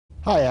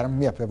Hi,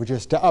 Adam. Yep, we're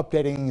just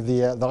updating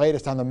the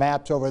latest on the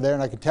maps over there,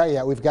 and I can tell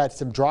you we've got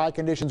some dry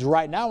conditions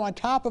right now on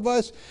top of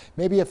us.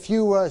 Maybe a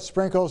few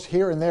sprinkles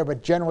here and there,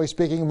 but generally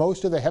speaking,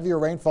 most of the heavier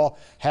rainfall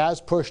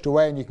has pushed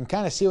away, and you can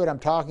kind of see what I'm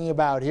talking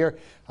about here.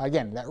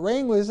 Again, that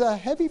rain was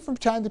heavy from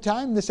time to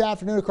time this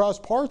afternoon across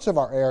parts of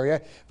our area,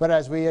 but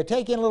as we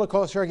take in a little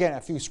closer, again, a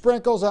few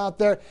sprinkles out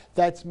there.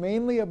 That's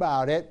mainly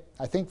about it.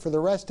 I think for the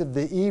rest of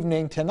the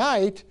evening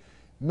tonight,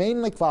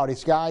 mainly cloudy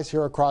skies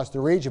here across the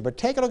region. But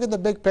take a look at the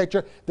big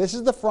picture. This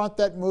is the front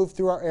that moved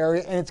through our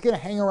area, and it's going to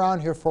hang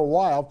around here for a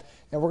while.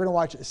 And we're going to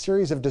watch a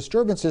series of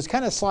disturbances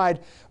kind of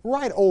slide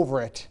right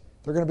over it.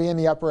 They're going to be in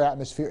the upper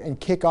atmosphere and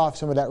kick off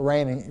some of that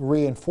rain and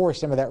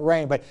reinforce some of that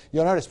rain. But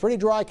you'll notice pretty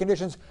dry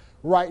conditions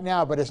right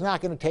now, but it's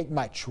not going to take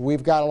much.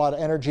 We've got a lot of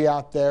energy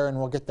out there, and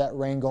we'll get that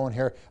rain going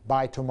here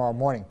by tomorrow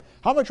morning.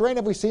 How much rain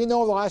have we seen,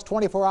 though, over the last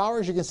 24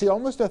 hours? You can see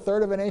almost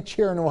 1/3 of an inch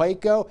here in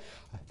Waco.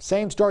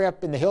 Same story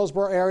up in the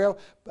Hillsborough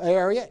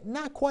area.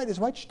 Not quite as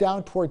much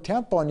down toward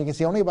Temple, and you can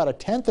see only about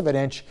 1/10 of an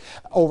inch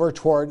over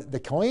toward the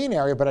Killeen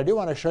area. But I do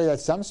want to show you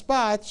that some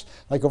spots,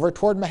 like over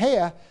toward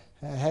Mejia,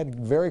 had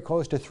very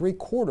close to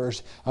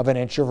 3/4 of an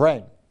inch of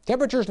rain.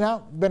 Temperatures now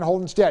been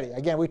holding steady.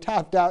 Again, we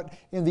topped out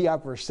in the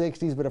upper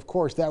 60s, but of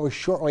course that was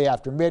shortly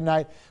after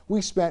midnight.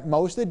 We spent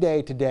most of the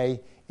day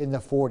today in the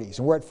 40s,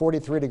 and we're at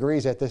 43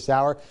 degrees at this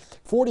hour.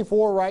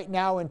 44 right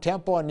now in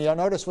Temple, and you'll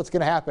notice what's going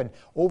to happen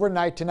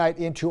overnight tonight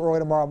into early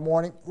tomorrow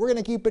morning. We're going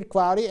to keep it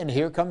cloudy, and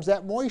here comes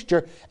that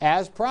moisture.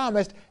 As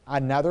promised,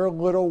 another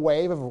little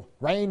wave of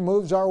rain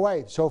moves our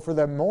way. So for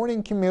the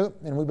morning commute,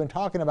 and we've been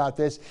talking about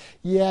this,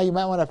 yeah, you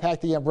might want to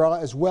pack the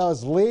umbrella as well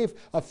as leave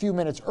a few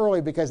minutes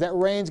early, because that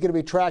rain's going to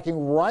be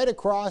tracking right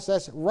across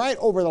us right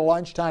over the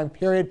lunchtime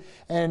period.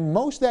 And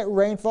most of that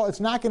rainfall,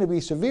 it's not going to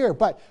be severe,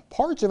 but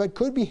parts of it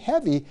could be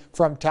heavy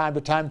from time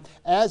to time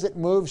as it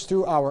moves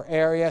through our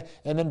area.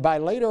 And then by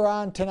later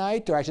on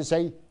tonight, or I should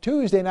say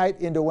Tuesday night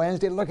into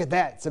Wednesday, look at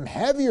that. Some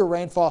heavier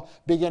rainfall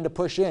begin to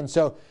push in.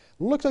 So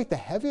looks like the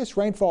heaviest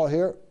rainfall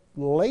here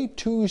late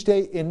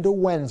Tuesday into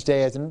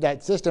Wednesday as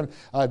that system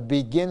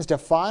begins to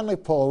finally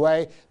pull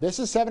away. This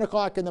is 7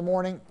 o'clock in the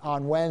morning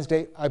on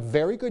Wednesday. A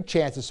very good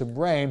chance of some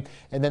rain,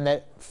 and then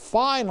that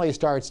finally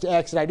starts to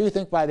exit. I do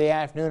think by the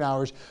afternoon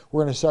hours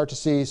we're going to start to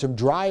see some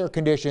drier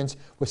conditions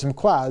with some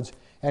clouds,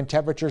 and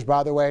temperatures,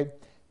 by the way,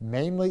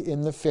 mainly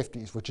in the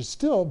 50s, which is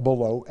still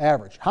below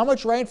average. How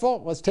much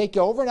rainfall? Let's take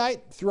you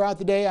overnight, throughout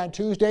the day on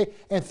Tuesday,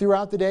 and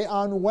throughout the day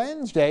on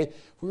Wednesday.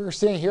 We're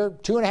seeing here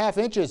 2.5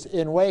 inches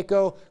in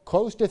Waco,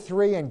 close to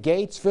 3 in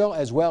Gatesville,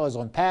 as well as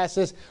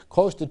Lampasas,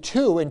 close to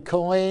 2 in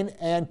Killeen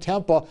and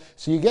Temple.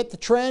 So you get the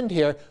trend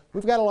here.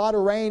 We've got a lot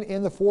of rain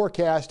in the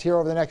forecast here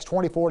over the next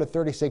 24 to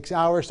 36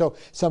 hours, so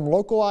some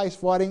localized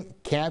flooding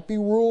can't be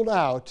ruled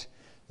out.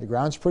 The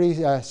ground's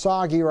pretty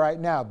soggy right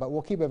now, but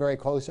we'll keep a very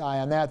close eye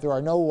on that. There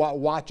are no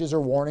watches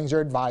or warnings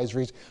or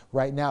advisories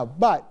right now,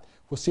 but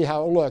we'll see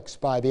how it looks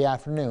by the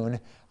afternoon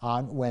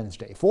on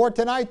Wednesday. For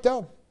tonight,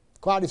 though,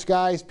 cloudy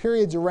skies,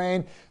 periods of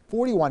rain.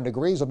 41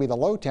 degrees will be the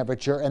low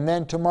temperature, and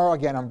then tomorrow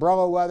again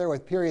umbrella weather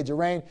with periods of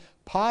rain,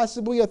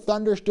 possibly a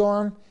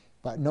thunderstorm,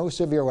 but no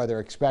severe weather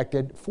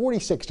expected.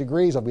 46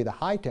 degrees will be the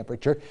high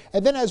temperature.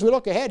 And then as we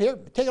look ahead here,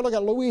 take a look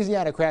at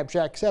Louisiana Crab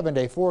Shack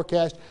 7-day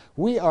forecast.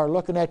 We are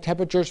looking at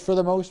temperatures for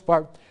the most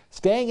part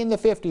staying in the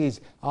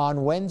 50s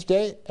on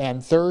Wednesday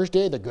and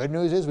Thursday. The good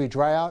news is we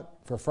dry out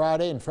for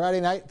Friday, and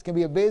Friday night it's going to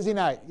be a busy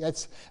night.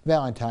 That's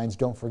Valentine's,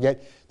 don't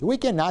forget. The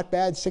weekend not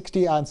bad,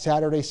 60 on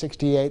Saturday,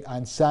 68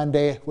 on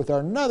Sunday, with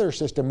another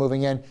system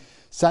moving in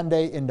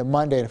Sunday into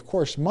Monday. And of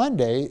course,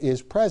 Monday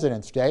is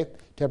President's Day.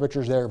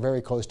 Temperatures there are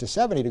very close to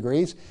 70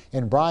 degrees.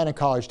 In Bryan and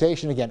College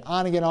Station, again,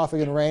 on again, off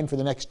again rain for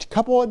the next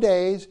couple of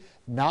days.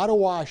 Not a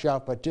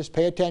washout, but just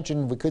pay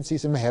attention. We could see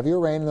some heavier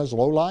rain in those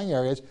low-lying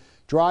areas.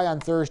 Dry on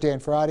Thursday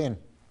and Friday. And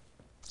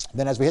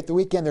then as we hit the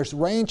weekend, there's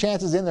rain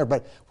chances in there,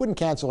 but wouldn't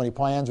cancel any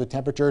plans with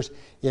temperatures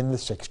in the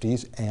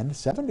 60s and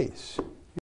 70s.